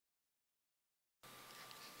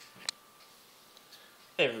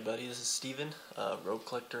Hey everybody, this is Steven, road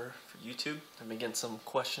collector for YouTube. I've been getting some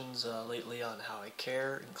questions lately on how I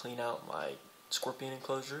care and clean out my scorpion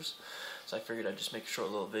enclosures, so I figured I'd just make a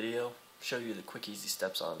short little video, show you the quick easy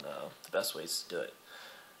steps on the best ways to do it.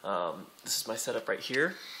 This is my setup right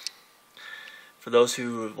here. For those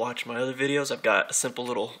who have watched my other videos, I've got a simple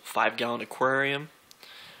little 5-gallon aquarium.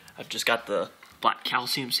 I've just got the black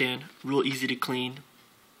calcium sand, real easy to clean.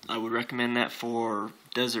 I would recommend that for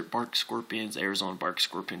desert bark scorpions, Arizona bark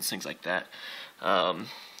scorpions, things like that. The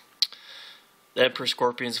emperor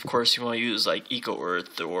scorpions, of course, you want to use like Eco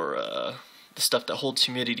Earth or the stuff that holds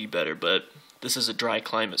humidity better, but this is a dry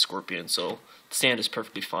climate scorpion, so the sand is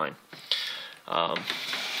perfectly fine.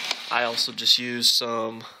 I also just use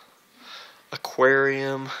some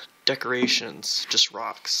Aquarium Decorations, just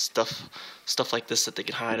rocks, stuff like this that they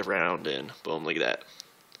can hide around in. Boom, look at that.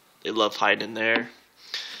 They love hiding in there.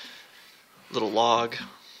 Little log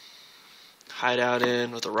hideout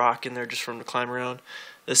in with a rock in there just for them to climb around.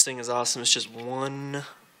 This thing is awesome. It's just one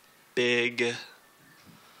big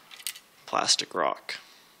plastic rock.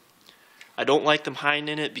 I don't like them hiding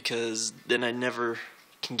in it because then I never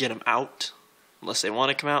can get them out unless they want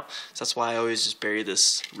to come out. So that's why I always just bury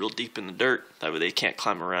this real deep in the dirt. That way they can't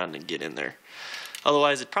climb around and get in there.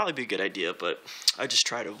 Otherwise it'd probably be a good idea, but I just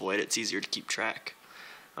try to avoid it. It's easier to keep track.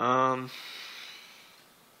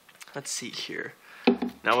 Let's see here.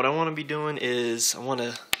 Now what I want to be doing is I want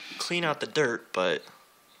to clean out the dirt, but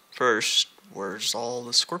first, where's all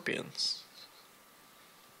the scorpions?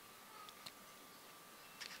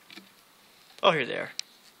 Oh, here they are.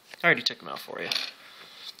 I already took them out for you.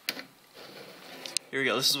 Here we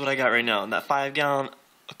go. This is what I got right now. In that 5-gallon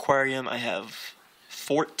aquarium, I have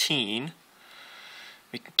 14.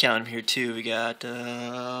 We can count them here too. We got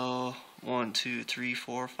 1, 2, 3,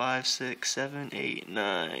 4, 5, 6, 7, 8,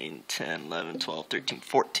 9, 10, 11, 12, 13,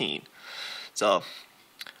 14. So,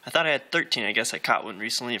 I thought I had 13. I guess I caught one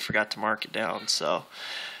recently and forgot to mark it down. So,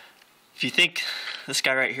 if you think this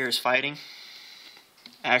guy right here is fighting,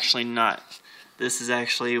 actually not. This is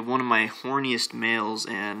actually one of my horniest males,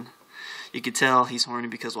 and you can tell he's horny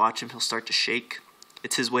because watch him, he'll start to shake.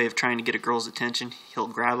 It's his way of trying to get a girl's attention. He'll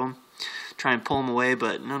grab him, try and pull him away,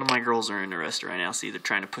 but none of my girls are interested right now, so they're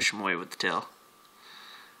trying to push him away with the tail.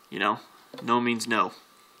 You know, no means no.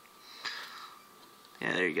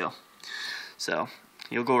 Yeah, there you go. So,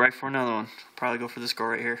 you'll go right for another one. Probably go for this girl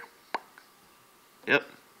right here. Yep.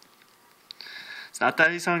 It's not that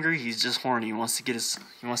he's hungry, he's just horny. He wants to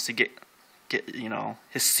get you know,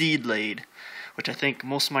 his seed laid, which I think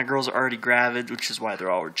most of my girls are already gravid, which is why they're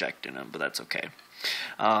all rejecting him, but that's okay.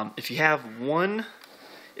 If you have one,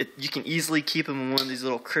 you can easily keep them in one of these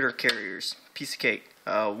little critter carriers. Piece of cake.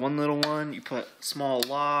 One little one, you put small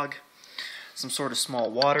log, some sort of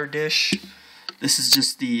small water dish. This is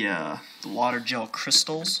just the water gel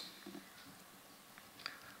crystals,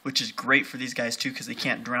 which is great for these guys too because they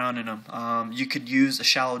can't drown in them. You could use a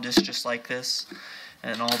shallow dish just like this,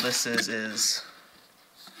 and all this is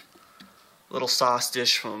a little sauce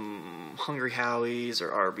dish from Hungry Howie's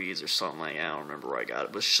or Arby's or something like that. I don't remember where I got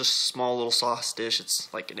it, but it's just a small little sauce dish.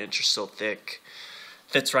 It's like an inch or so thick.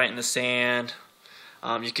 Fits right in the sand.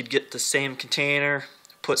 You could get the same container,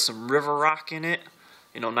 put some river rock in it,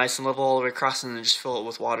 you know, nice and level all the way across, and then just fill it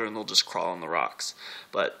with water and they'll just crawl on the rocks.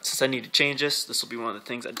 But since I need to change this will be one of the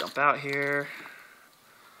things I dump out here.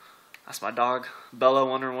 That's my dog, Bella,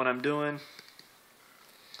 wondering what I'm doing.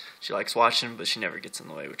 She likes watching, but she never gets in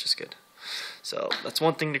the way, which is good. So that's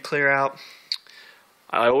one thing to clear out.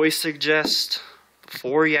 I always suggest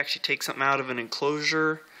before you actually take something out of an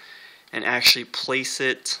enclosure and actually place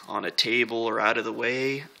it on a table or out of the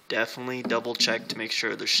way, definitely double check to make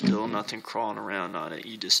sure there's still nothing crawling around on it.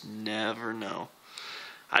 You just never know.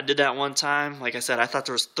 I did that one time. Like I said, I thought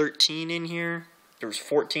there was 13 in here. There was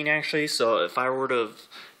 14 actually, so if I were to have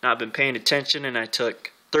not been paying attention and I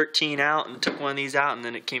took 13 out and took one of these out and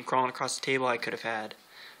then it came crawling across the table, I could have had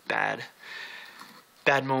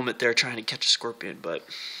bad moment there trying to catch a scorpion. But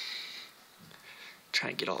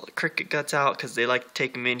trying to get all the cricket guts out because they like to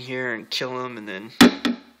take them in here and kill them, and then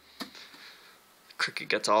the cricket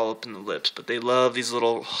guts all up in the lips. But they love these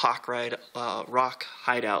little rock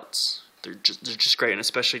hideouts. They're just great, and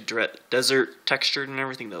especially desert textured and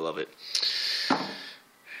everything. They love it.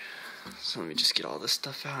 So let me just get all this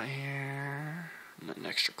stuff out here. Nothing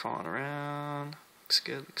extra crawling around. Looks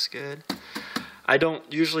good, looks good. I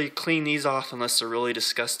don't usually clean these off unless they're really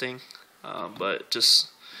disgusting, but just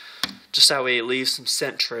that way it leaves some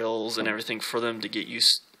scent trails and everything for them to get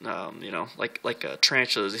used. You know, like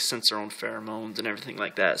tarantulas, they sense their own pheromones and everything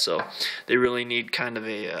like that. So they really need kind of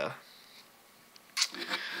a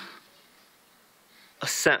a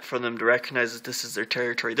scent for them to recognize that this is their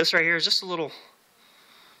territory. This right here is just a little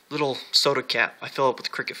soda cap I fill up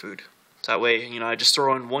with cricket food. So that way, you know, I just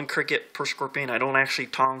throw in 1 cricket per scorpion. I don't actually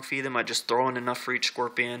tongue feed them. I just throw in enough for each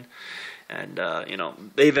scorpion. And, you know,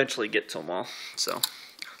 they eventually get to them all. So,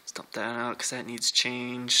 let's dump that out because that needs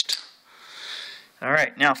changed.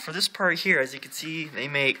 Alright, now for this part here, as you can see, they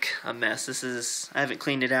make a mess. I haven't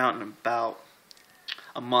cleaned it out in about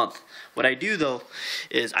a month. What I do, though,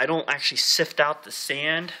 is I don't actually sift out the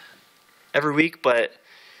sand every week, but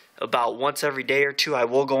about once every day or two, I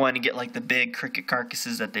will go in and get like the big cricket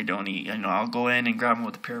carcasses that they don't eat. You know, I'll go in and grab them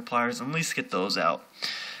with a pair of pliers and at least get those out.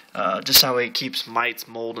 Just that way it keeps mites,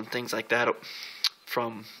 mold, and things like that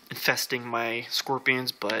from infesting my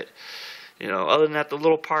scorpions. But, you know, other than that, the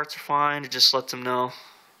little parts are fine. It just lets them know.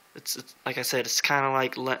 It's like I said, it's kind of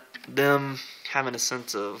like them having a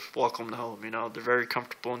sense of welcome to home. You know, they're very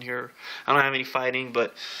comfortable in here. I don't have any fighting,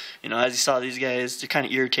 but, you know, as you saw, these guys, they're kind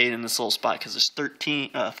of irritated in this little spot because there's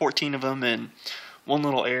 14 of them in one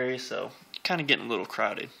little area, so kind of getting a little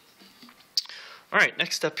crowded. Alright,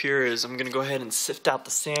 next step here is I'm going to go ahead and sift out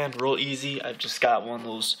the sand real easy. I've just got one of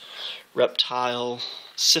those reptile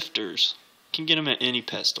sifters. You can get them at any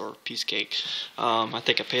pet store, piece cake. I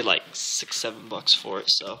think I paid like $6-7 for it,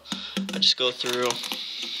 so I just go through.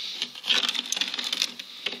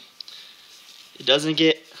 It doesn't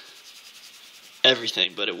get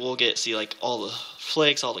everything, but it will get, see, like all the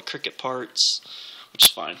flakes, all the cricket parts, which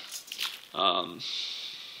is fine.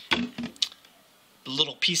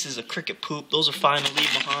 Little pieces of cricket poop, those are fine to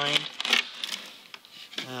leave behind.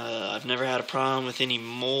 I've never had a problem with any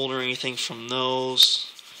mold or anything from those.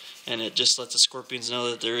 And it just lets the scorpions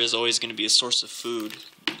know that there is always going to be a source of food.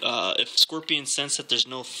 If scorpions sense that there's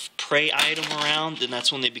no prey item around, then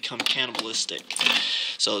that's when they become cannibalistic.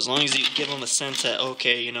 So as long as you give them a sense that,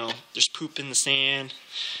 okay, you know, there's poop in the sand,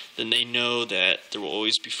 then they know that there will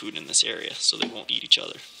always be food in this area, so they won't eat each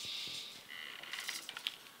other.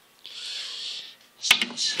 So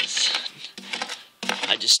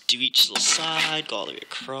I just do each little side, go all the way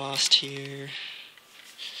across here.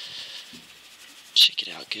 Shake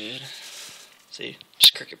it out good. See,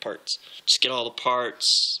 just cricket parts. Just get all the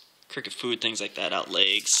parts, cricket food, things like that out,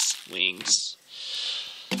 legs, wings,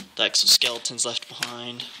 the exoskeletons left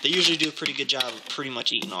behind. They usually do a pretty good job of pretty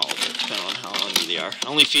much eating all of it, depending on how hungry they are. I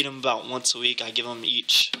only feed them about once a week. I give them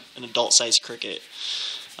each an adult-sized cricket.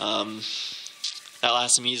 That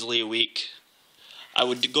lasts them easily a week. I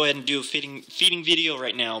would go ahead and do a feeding video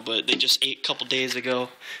right now, but they just ate a couple days ago.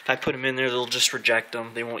 If I put them in there, they'll just reject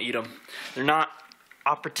them. They won't eat them. They're not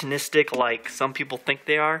opportunistic like some people think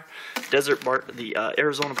they are. The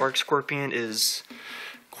Arizona bark scorpion is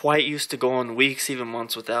quite used to going weeks, even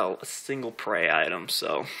months without a single prey item.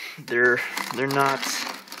 So they're not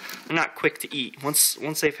quick to eat. Once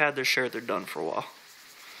they've had their share, they're done for a while.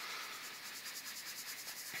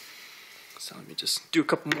 So let me just do a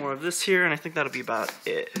couple more of this here, and I think that'll be about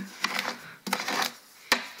it.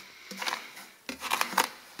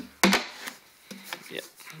 Yep,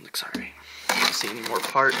 looks alright. Don't see any more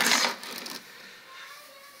parts.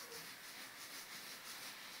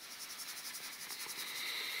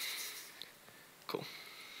 Cool.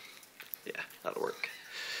 Yeah, that'll work.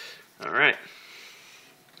 Alright.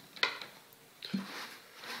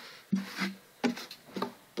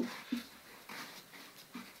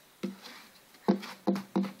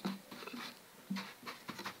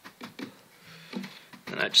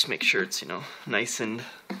 I just make sure it's, you know, nice and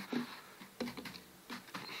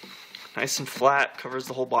flat, covers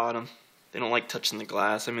the whole bottom. They don't like touching the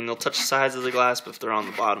glass. I mean, they'll touch the sides of the glass, but if they're on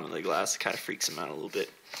the bottom of the glass, it kind of freaks them out a little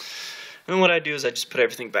bit. And then what I do is I just put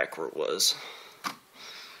everything back where it was.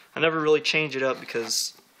 I never really change it up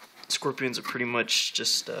because scorpions are pretty much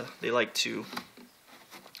just, they like to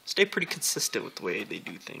stay pretty consistent with the way they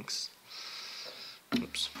do things.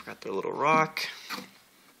 Oops, forgot their little rock.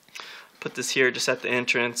 Put this here just at the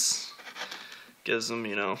entrance. Gives them,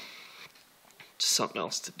 you know, just something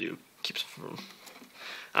else to do. Keeps them from,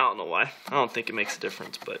 I don't know why. I don't think it makes a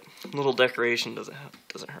difference, but a little decoration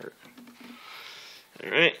doesn't hurt.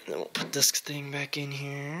 Alright, then we'll put this thing back in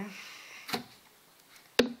here.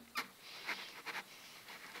 I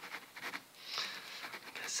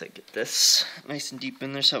guess I get this nice and deep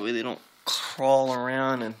in there so that way they don't crawl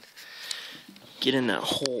around and get in that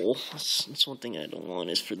hole. That's one thing I don't want,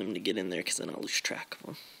 is for them to get in there, because then I'll lose track of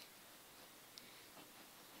them.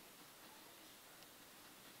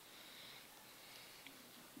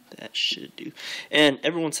 That should do. And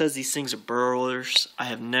everyone says these things are burrowers. I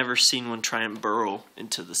have never seen one try and burrow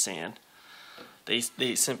into the sand. They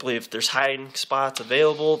simply, if there's hiding spots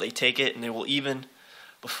available, they take it and they will even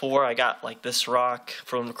before I got like this rock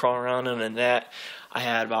from the crawling around in, and that I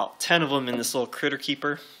had about 10 of them in this little critter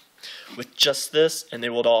keeper with just this, and they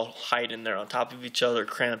would all hide in there on top of each other,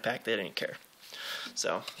 cram packed. They didn't care.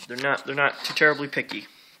 So they're not too terribly picky.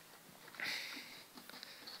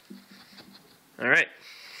 All right.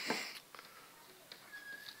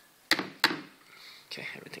 Okay,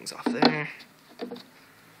 everything's off there.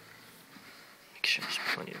 Make sure there's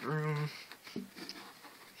plenty of room.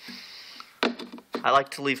 I like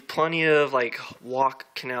to leave plenty of like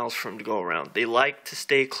walk canals for them to go around. They like to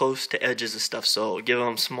stay close to edges of stuff, so give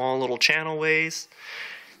them small little channel ways.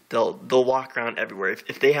 They'll walk around everywhere.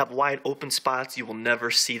 If they have wide open spots, you will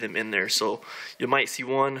never see them in there. So you might see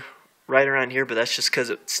one right around here, but that's just because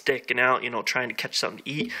it's sticking out, you know, trying to catch something to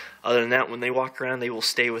eat. Other than that, when they walk around, they will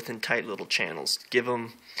stay within tight little channels. Give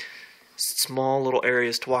them small little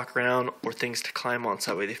areas to walk around or things to climb on,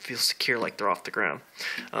 so that way they feel secure like they're off the ground.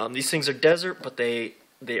 These things are desert, but they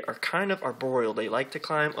are kind of arboreal. They like to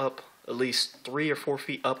climb up at least 3 or 4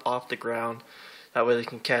 feet up off the ground. That way they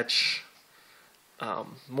can catch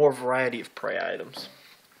more variety of prey items.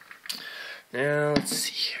 Now let's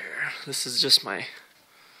see here. This is just my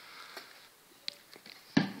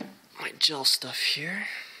gel stuff here.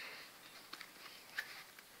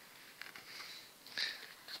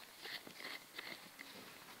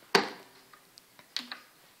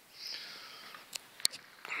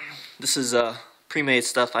 This is pre-made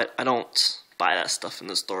stuff. I don't buy that stuff in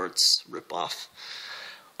the store. It's rip-off.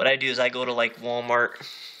 What I do is I go to like Walmart,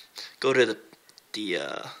 go to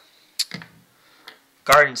the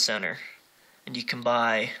garden center, and you can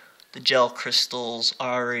buy the gel crystals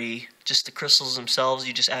already, just the crystals themselves.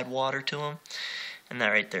 You just add water to them, and that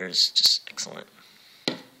right there is just excellent.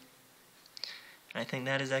 And I think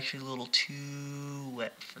that is actually a little too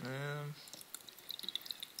wet for them.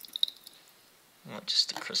 I want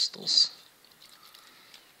just the crystals.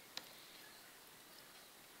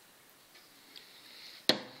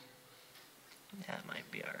 That might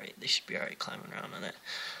be alright. They should be alright climbing around on it.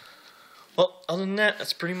 Well, other than that,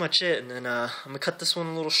 that's pretty much it. And then I'm going to cut this one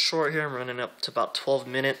a little short here. I'm running up to about 12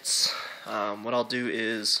 minutes. What I'll do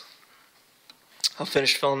is I'll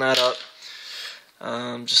finish filling that up.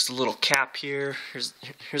 Just a little cap here.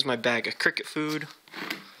 Here's my bag of cricket food.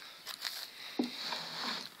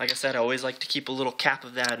 Like I said, I always like to keep a little cap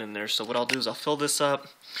of that in there. So what I'll do is I'll fill this up,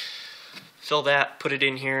 fill that, put it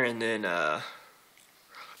in here, and then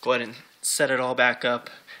go ahead and set it all back up.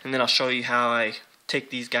 And then I'll show you how I take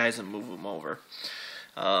these guys and move them over.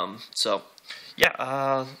 So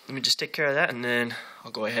yeah, let me just take care of that, and then I'll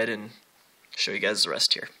go ahead and show you guys the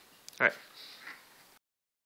rest here. Alright.